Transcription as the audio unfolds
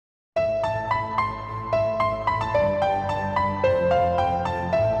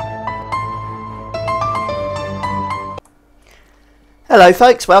Hello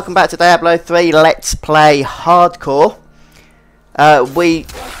folks, welcome back to Diablo 3 Let's Play Hardcore. We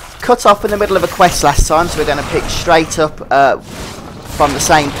cut off in the middle of a quest last time, so we're going to pick straight up from the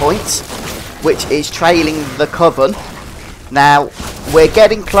same point, which is trailing the Coven. Now, we're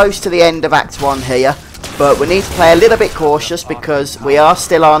getting close to the end of Act 1 here, but we need to play a little bit cautious because we are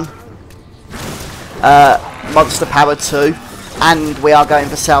still on Monster Power 2, and we are going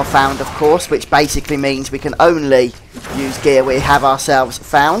for self-found, of course, which basically means we can only use gear we have ourselves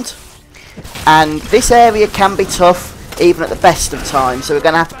found. And this area can be tough even at the best of times, so we're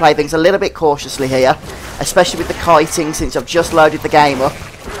going to have to play things a little bit cautiously here, especially with the kiting. Since I've just loaded the game up,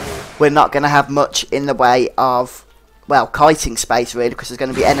 we're not going to have much in the way of, well, kiting space really, because there's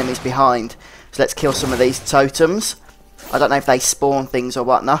going to be enemies behind. So let's kill some of these totems. I don't know if they spawn things or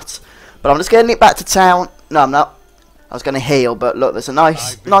whatnot, but I'm just going to nip back to town. No, I'm not. I was going to heal, but look, there's a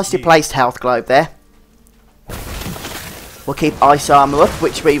nicely placed health globe there. We'll keep ice armor up,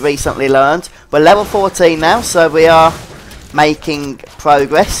 which we recently learned. We're level 14 now, so we are making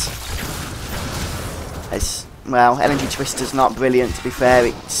progress. Well, Energy Twister's not brilliant, to be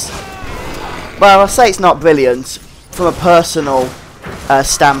fair. Well, I say it's not brilliant. From a personal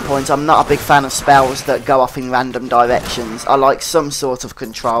standpoint, I'm not a big fan of spells that go off in random directions. I like some sort of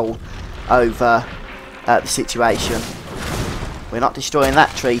control over the situation. We're not destroying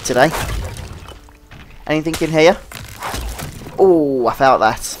that tree today. Anything in here? Oh, I felt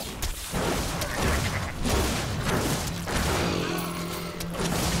that.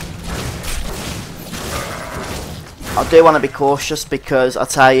 I do want to be cautious because I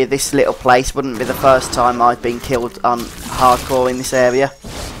tell you, this little place wouldn't be the first time I've been killed on hardcore in this area.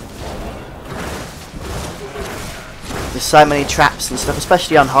 There's so many traps and stuff,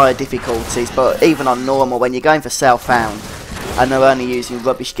 especially on higher difficulties, but even on normal, when you're going for self-found and they're only using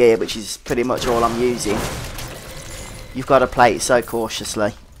rubbish gear, which is pretty much all I'm using, you've got to play it so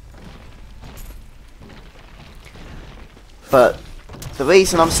cautiously. But the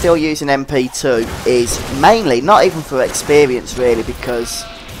reason I'm still using MP2 is mainly not even for experience really, because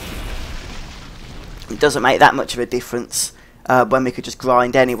it doesn't make that much of a difference when we could just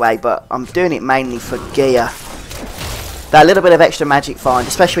grind anyway, but I'm doing it mainly for gear. That little bit of extra magic find,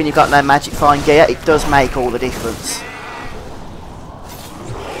 especially when you've got no magic find gear, it does make all the difference.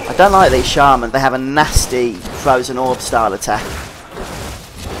 I don't like these shaman. They have a nasty frozen orb style attack,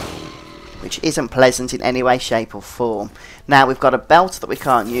 which isn't pleasant in any way, shape or form. Now we've got a belt that we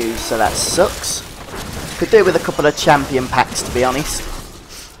can't use, so that sucks. Could do with a couple of champion packs, to be honest.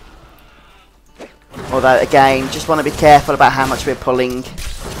 Although again, just want to be careful about how much we're pulling,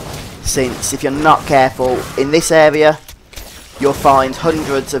 since if you're not careful in this area, you'll find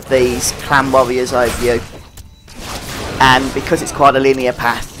hundreds of these clan warriors over you, and because it's quite a linear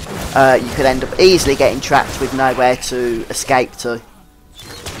path, you could end up easily getting trapped with nowhere to escape to.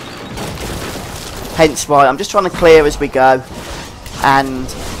 Hence why I'm just trying to clear as we go and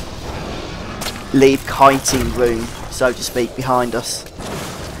leave kiting room, so to speak, behind us.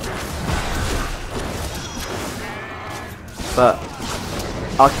 But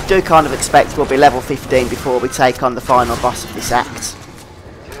I do kind of expect we'll be level 15 before we take on the final boss of this act,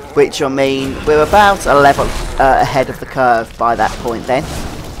 which will mean we're about a level ahead of the curve by that point then.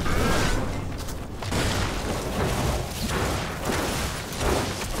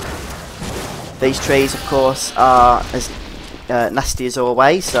 These trees, of course, are as nasty as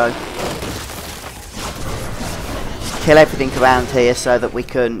always, so just kill everything around here so that we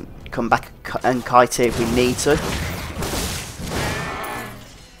can come back and kite here if we need to.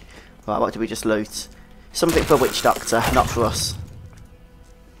 Right, what did we just loot? Something for Witch Doctor, not for us.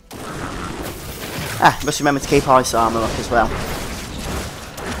 Must remember to keep ice armor up as well.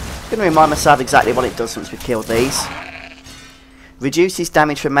 I'm going to remind myself exactly what it does once we've killed these. Reduces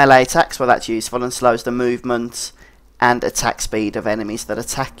damage from melee attacks, well that's useful, and slows the movement and attack speed of enemies that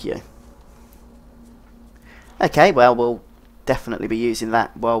attack you. Okay, well we'll definitely be using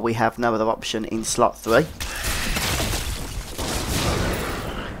that while we have no other option in slot 3.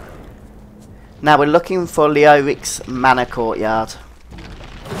 Now we're looking for Leoric's Manor Courtyard,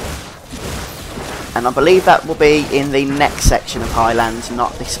 and I believe that will be in the next section of Highlands,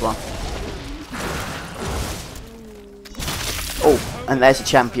 not this one. Oh, and there's a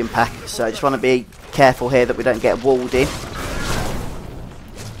champion pack, so I just want to be careful here that we don't get walled in.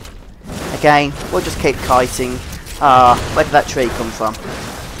 Again, we'll just keep kiting. Where did that tree come from?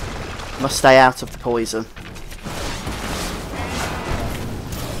 Must stay out of the poison.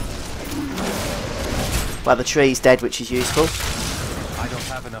 Well, the tree's dead, which is useful. I don't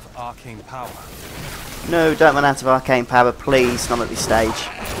have enough arcane power. No, don't run out of arcane power, please, not at this stage.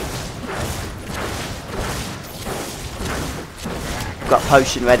 got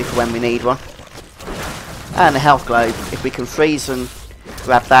potion ready for when we need one. And a health globe. If we can freeze and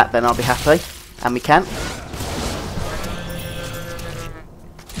grab that, then I'll be happy. And we can.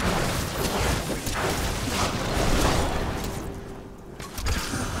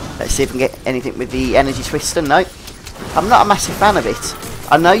 Let's see if we can get anything with the energy twister. No. I'm not a massive fan of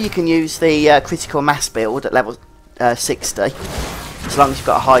it. I know you can use the critical mass build at level 60. As long as you've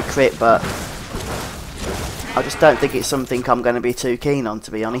got a high crit, but I just don't think it's something I'm going to be too keen on,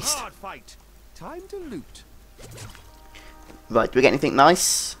 to be honest. Time to loot. Right, do we get anything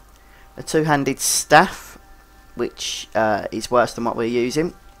nice? A two-handed staff, which is worse than what we're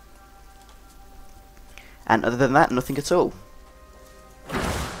using. And other than that, nothing at all.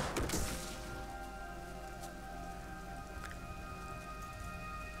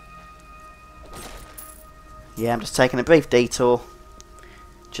 Yeah, I'm just taking a brief detour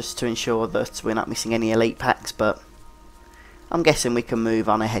just to ensure that we're not missing any elite packs, but I'm guessing we can move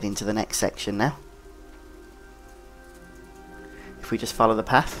on ahead into the next section now. If we just follow the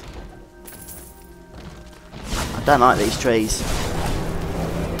path. I don't like these trees.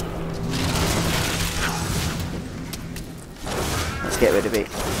 Let's get rid of it.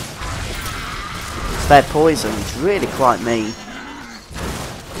 Their poison is really quite mean.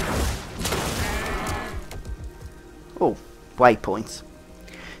 Oh, waypoints.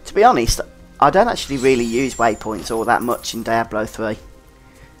 To be honest, I don't actually really use waypoints all that much in Diablo 3.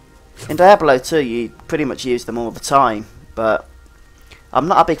 In Diablo 2 you pretty much use them all the time, but I'm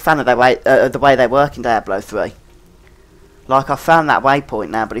not a big fan of the way they work in Diablo 3. Like, I found that waypoint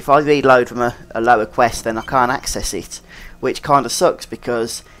now, but if I reload from a lower quest then I can't access it, which kind of sucks,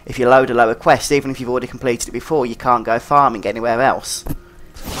 because if you load a lower quest, even if you've already completed it before, you can't go farming anywhere else.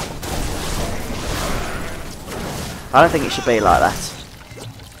 I don't think it should be like that.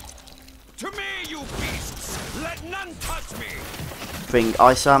 To me, you beasts! Let none touch me! Bring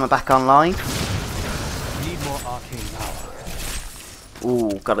ice armor back online. Need more arcane power.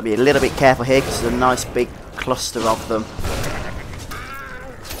 Ooh, got to be a little bit careful here because there's a nice big cluster of them.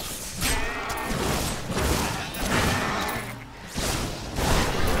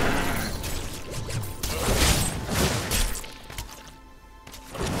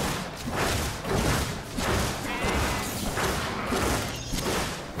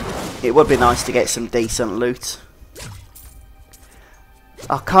 It would be nice to get some decent loot.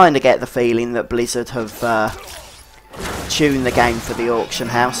 I kind of get the feeling that Blizzard have tuned the game for the auction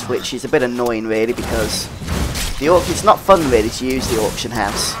house, which is a bit annoying really, because it's not fun really to use the auction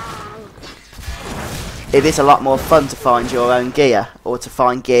house. It is a lot more fun to find your own gear, or to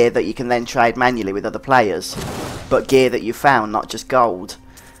find gear that you can then trade manually with other players, but gear that you found, not just gold.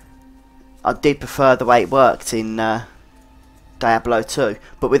 I did prefer the way it worked in Diablo 2.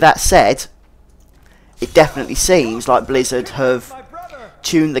 But with that said, it definitely seems like Blizzard have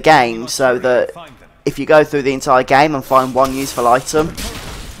tuned the game so that if you go through the entire game and find one useful item,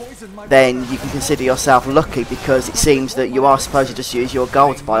 then you can consider yourself lucky, because it seems that you are supposed to just use your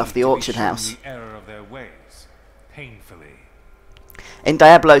gold to buy off the auction house. In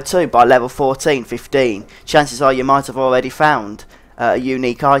Diablo 2, by level 14, 15, chances are you might have already found a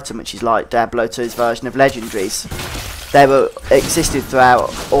unique item, which is like Diablo 2's version of legendaries. They existed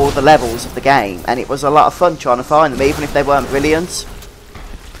throughout all the levels of the game, and it was a lot of fun trying to find them, even if they weren't brilliant.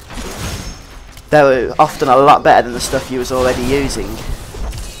 They were often a lot better than the stuff you was already using.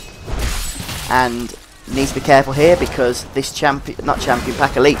 And you need to be careful here, because this champion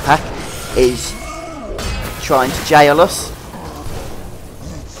pack, elite pack, is trying to jail us.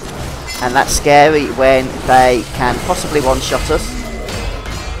 And that's scary when they can possibly one-shot us.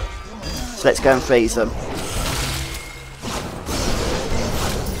 So let's go and freeze them.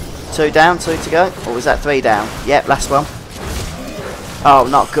 2 down, 2 to go. Or was that 3 down? Yep, last one. Oh,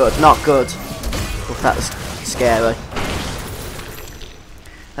 not good, not good. Oh, that was scary.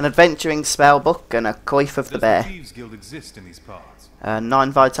 An adventuring spell book and a coif of the bear.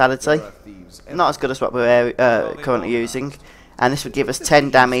 9 vitality. Not as good as what we're currently using. And this would give us 10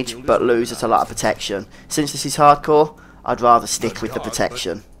 damage, but lose us a lot of protection. Since this is hardcore, I'd rather stick with the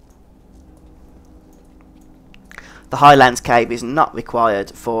protection. The Highlands Cave is not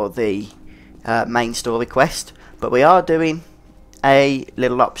required for the main story quest, but we are doing a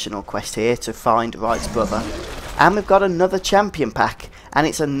little optional quest here to find Wright's brother. And we've got another champion pack, and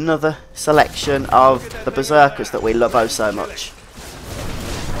it's another selection of the berserkers that we love oh so much.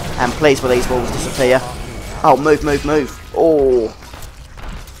 And please will these walls disappear. Oh, move, move, move. Oh.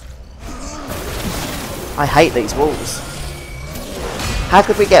 I hate these walls. How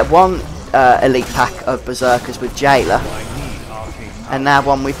could we get one elite pack of berserkers with jailer and now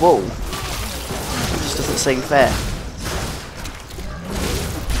one with wall? It just doesn't seem fair.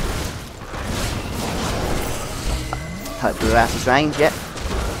 Hopefully we're out of his range, yet.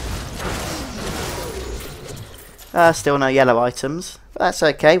 Still no yellow items, but that's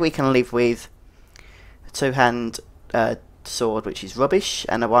okay. We can live with a two-hand sword, which is rubbish,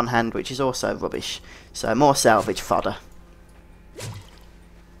 and a one-hand, which is also rubbish. So more salvage fodder.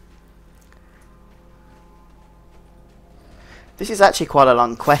 This is actually quite a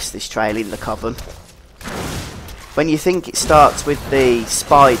long quest, this trail in the Coven. When you think it starts with the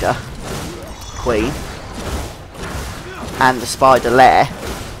spider queen and the spider lair,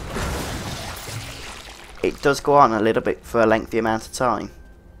 it does go on a little bit for a lengthy amount of time.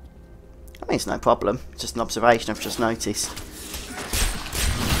 I mean, it's no problem, it's just an observation I've just noticed.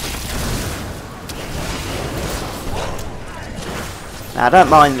 Now I don't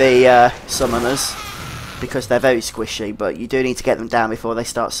mind the summoners, because they're very squishy, but you do need to get them down before they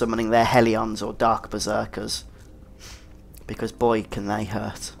start summoning their Hellions or Dark Berserkers. Because boy can they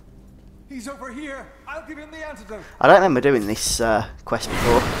hurt. He's over here. I'll give him the antidote. I don't remember doing this quest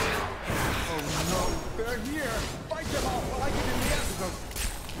before. Oh no, they're here. Fight them off while I give him the antidote.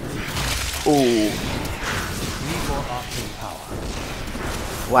 Ooh. Need more arcane power.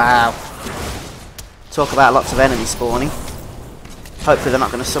 Wow. Talk about lots of enemies spawning. Hopefully they're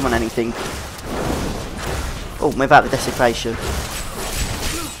not going to summon anything. Oh, move out the desecration.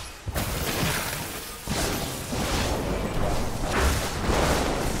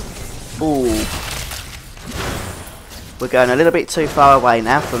 Ooh. We're going a little bit too far away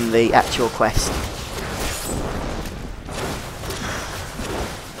now from the actual quest.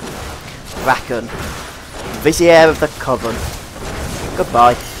 Bracken. Vizier of the Coven.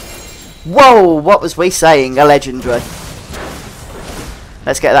 Goodbye. Whoa! What was we saying? A legendary.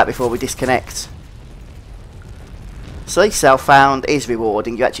 Let's get that before we disconnect. See, self-found is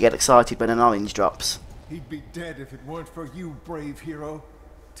rewarding. You actually get excited when an orange drops. He'd be dead if it weren't for you, brave hero.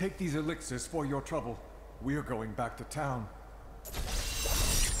 Take these elixirs for your trouble. We're going back to town.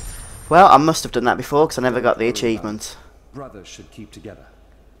 Well, I must have done that before because I never got the achievement. Brothers should keep together.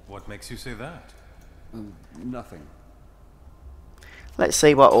 What makes you say that? Nothing. Let's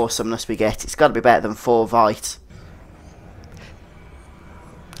see what awesomeness we get. It's got to be better than 4 Vite.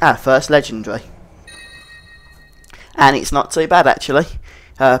 First legendary. And it's not too bad actually.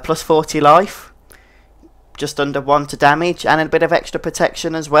 Plus 40 life. Just under 1 to damage. And a bit of extra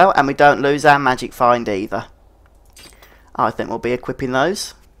protection as well. And we don't lose our magic find either. I think we'll be equipping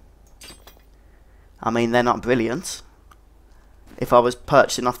those. I mean, they're not brilliant. If I was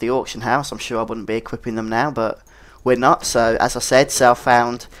purchasing off the auction house, I'm sure I wouldn't be equipping them now. But we're not. So, as I said,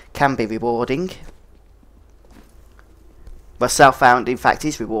 self-found can be rewarding. Well, self-found, in fact,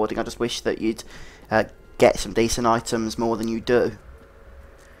 is rewarding. I just wish that you'd get some decent items more than you do.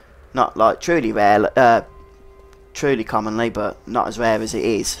 Not like truly rare, truly commonly, but not as rare as it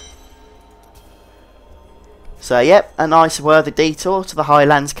is. So, yep, a nice worthy detour to the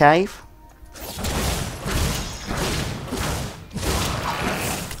Highlands Cave.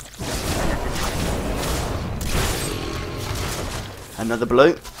 Another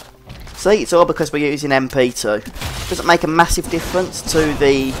blue. See, it's all because we're using MP2. Doesn't make a massive difference to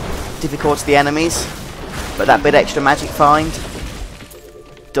the difficulty of the enemies, but that bit extra magic find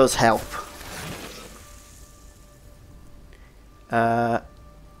does help.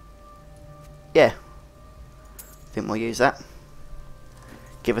 Yeah, I think we'll use that.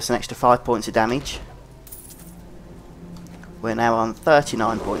 Give us an extra 5 points of damage. We're now on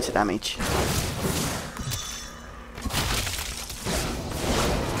 39 points of damage.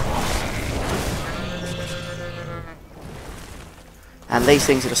 And these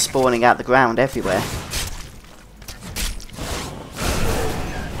things are just spawning out the ground everywhere.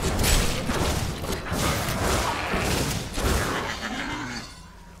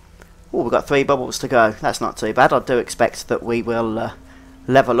 Oh, we've got 3 bubbles to go. That's not too bad. I do expect that we will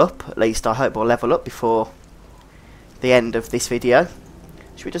level up. At least I hope we'll level up before the end of this video.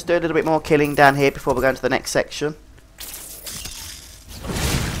 Should we just do a little bit more killing down here before we go into the next section?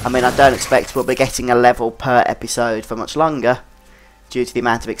 I mean, I don't expect we'll be getting a level per episode for much longer, due to the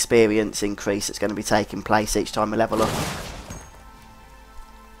amount of experience increase that's going to be taking place each time we level up.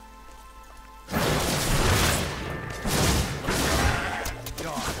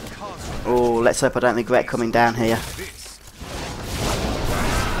 Oh, let's hope I don't regret coming down here.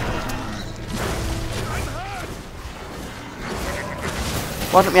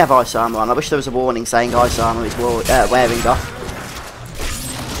 Why don't we have ice armour on? I wish there was a warning saying ice armour is wearing off.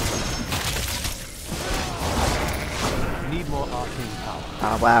 Need more arcane power.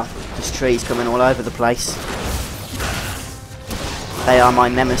 Oh wow, there's trees coming all over the place. They are my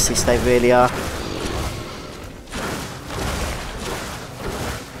nemesis, they really are.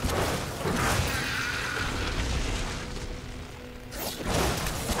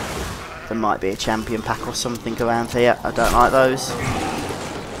 There might be a champion pack or something around here. I don't like those.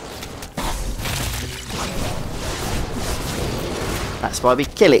 That's why we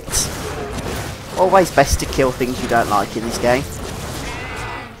kill it. Always best to kill things you don't like in this game.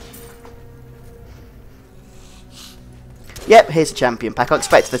 Yep, here's a champion pack. I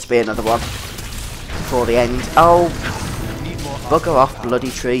expect there to be another one before the end. Oh, bugger off,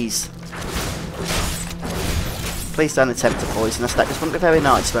 bloody trees. Please don't attempt to poison us. That just wouldn't be very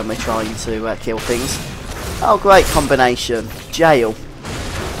nice when we're trying to kill things. Oh, great combination. Jail.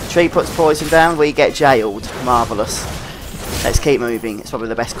 Tree puts poison down, we get jailed. Marvellous. Let's keep moving. It's probably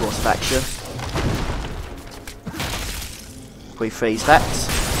the best course of action. We freeze that.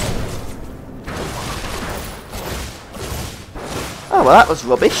 Oh, well, that was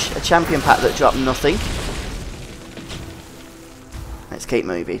rubbish. A champion pack that dropped nothing. Let's keep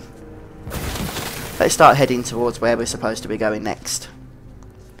moving. Let's start heading towards where we're supposed to be going next,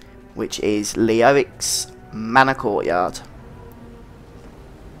 which is Leoric's Manor Courtyard.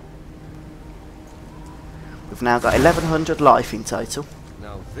 We've now got 1100 life in total.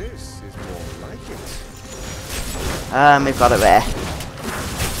 Now this is more like it. We've got it there.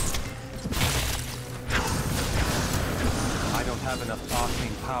 I don't have enough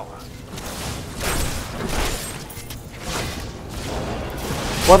arcane power.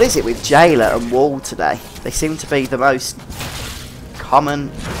 What is it with Jailer and Wall today? They seem to be the most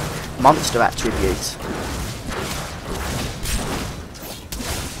common monster attributes.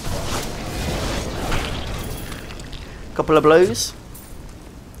 Couple of blues.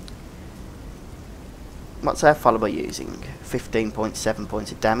 What's our follower using? 15.7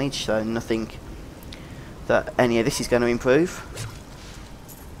 points of damage, so nothing that any of this is going to improve.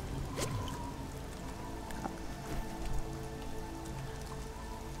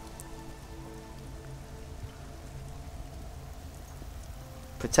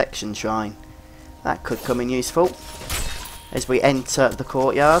 Protection Shrine. That could come in useful as we enter the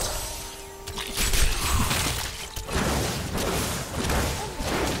courtyard.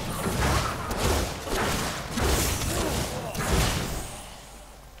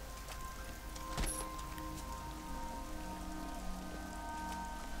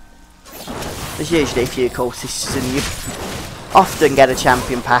 There's usually a few cultists and you often get a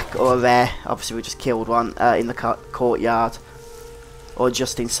champion pack or a rare. Obviously we just killed one in the courtyard or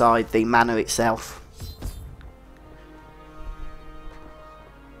just inside the manor itself.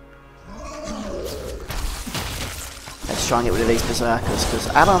 Let's try and get rid of these berserkers because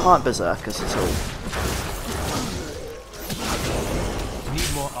I don't like berserkers at all.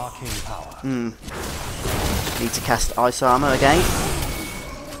 Need more arcane power. Need to cast ice armor again.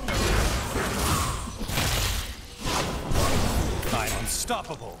 I'm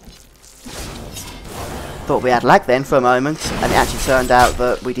unstoppable. Thought we had lag then for a moment, and it actually turned out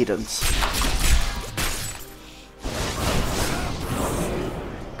that we didn't.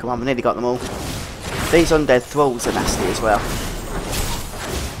 Come on, we nearly got them all. These undead thralls are nasty as well.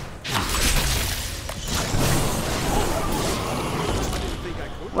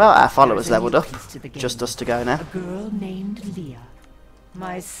 Well, our followers leveled up. Just us to go now. A girl named Leah.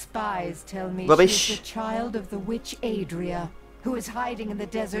 My spies tell me Rubbish. she's the child of the witch Adria, who is hiding in the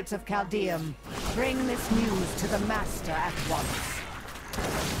deserts of Chaldeum. Bring this news to the master at once.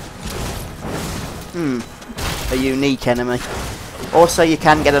 A unique enemy. Also, you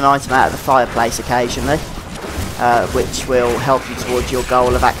can get an item out of the fireplace occasionally, which will help you towards your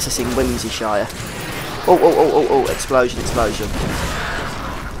goal of accessing Whimsyshire. Oh, explosion, explosion.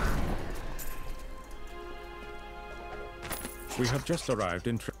 We have just arrived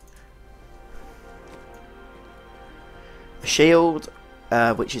in... A shield,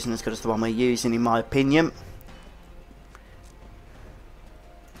 which isn't as good as the one we're using in my opinion.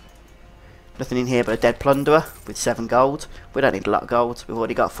 Nothing in here but a dead plunderer with 7 gold. We don't need a lot of gold, we've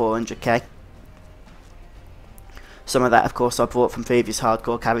already got 400k. Some of that of course I brought from previous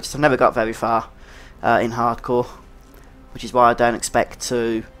hardcore characters. I've never got very far in hardcore, which is why I don't expect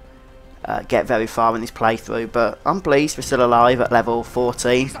to get very far in this playthrough, but I'm pleased we're still alive at level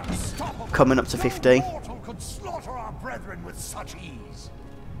 14, coming up to 15. Could slaughter our brethren with such ease.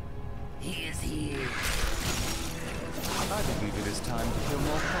 He is here. I believe it is time to kill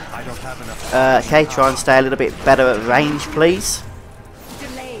more. I don't have enough. Okay, try and stay a little bit better at range, please.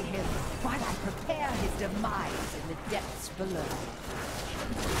 Delay him while I prepare his demise in the depths below.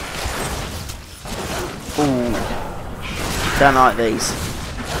 Ooh, don't like these.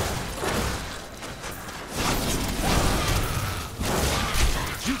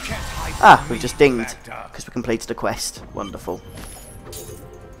 Ah, we've just dinged because we completed a quest. Wonderful.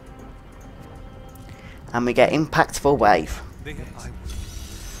 And we get impactful wave.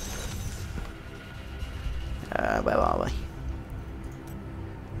 Where are we?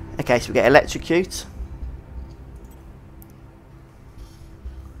 Okay, so we get electrocute.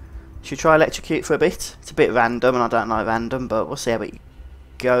 Should we try electrocute for a bit? It's a bit random, and I don't like random, but we'll see how it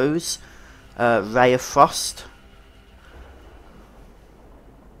goes. Ray of Frost.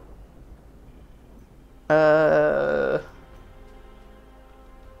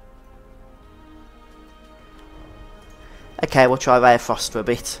 Okay, we'll try Ray of Frost for a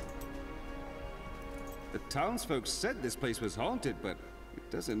bit. The townsfolk said this place was haunted, but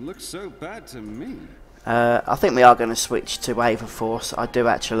it doesn't look so bad to me. I think we are going to switch to Wave of Force. I do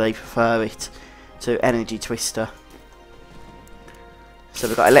actually prefer it to Energy Twister. So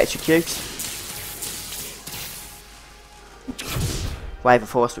we've got Electrocute, Wave of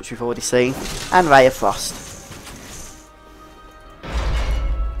Force, which we've already seen, and Ray of Frost.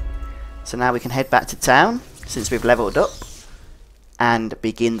 So now we can head back to town, since we've leveled up, and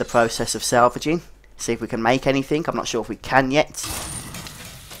begin the process of salvaging. See if we can make anything. I'm not sure if we can yet.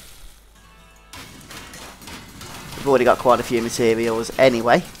 We've already got quite a few materials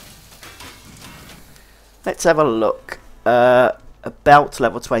anyway. Let's have a look. A belt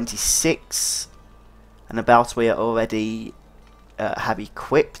level 26. And a belt we already have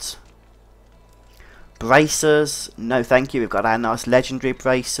equipped. Bracers. No thank you. We've got our nice legendary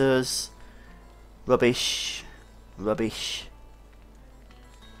bracers. Rubbish. Rubbish.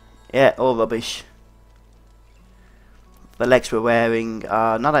 Yeah, all rubbish. The legs we're wearing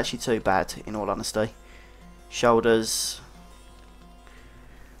are not actually too bad, in all honesty. Shoulders.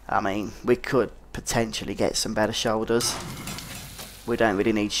 I mean, we could potentially get some better shoulders. We don't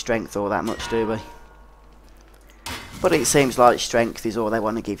really need strength all that much, do we? But it seems like strength is all they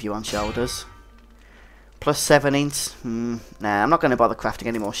want to give you on shoulders. Plus 7 int. Nah, I'm not going to bother crafting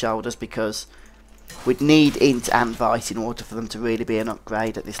any more shoulders because we'd need int and bite in order for them to really be an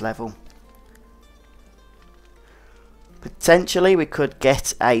upgrade at this level. Potentially we could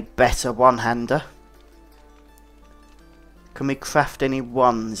get a better one-hander. Can we craft any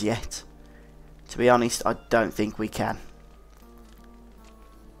ones yet? To be honest, I don't think we can.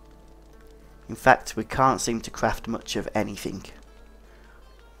 In fact, we can't seem to craft much of anything.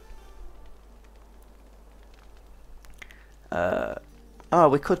 Oh,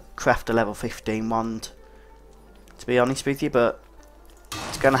 we could craft a level 15 wand, to be honest with you, but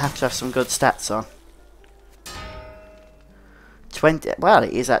it's going to have some good stats on. 20, well,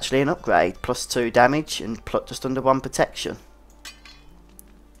 it is actually an upgrade. Plus 2 damage and just under 1 protection.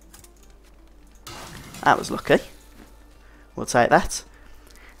 That was lucky. We'll take that.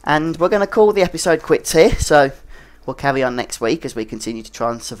 And we're going to call the episode quits here. So we'll carry on next week as we continue to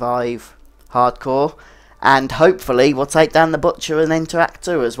try and survive hardcore. And hopefully we'll take down the Butcher and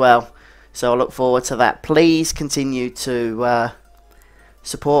Interactor as well. So I look forward to that. Please continue to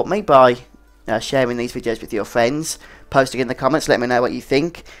support me by sharing these videos with your friends, posting in the comments, let me know what you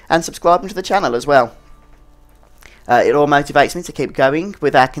think, and subscribing to the channel as well. It all motivates me to keep going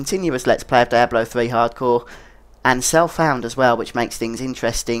with our continuous Let's Play of Diablo 3 Hardcore, and Self-Found as well, which makes things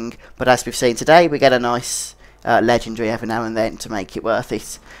interesting. But as we've seen today, we get a nice legendary every now and then to make it worth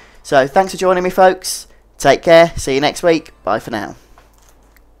it. So thanks for joining me, folks. Take care. See you next week. Bye for now.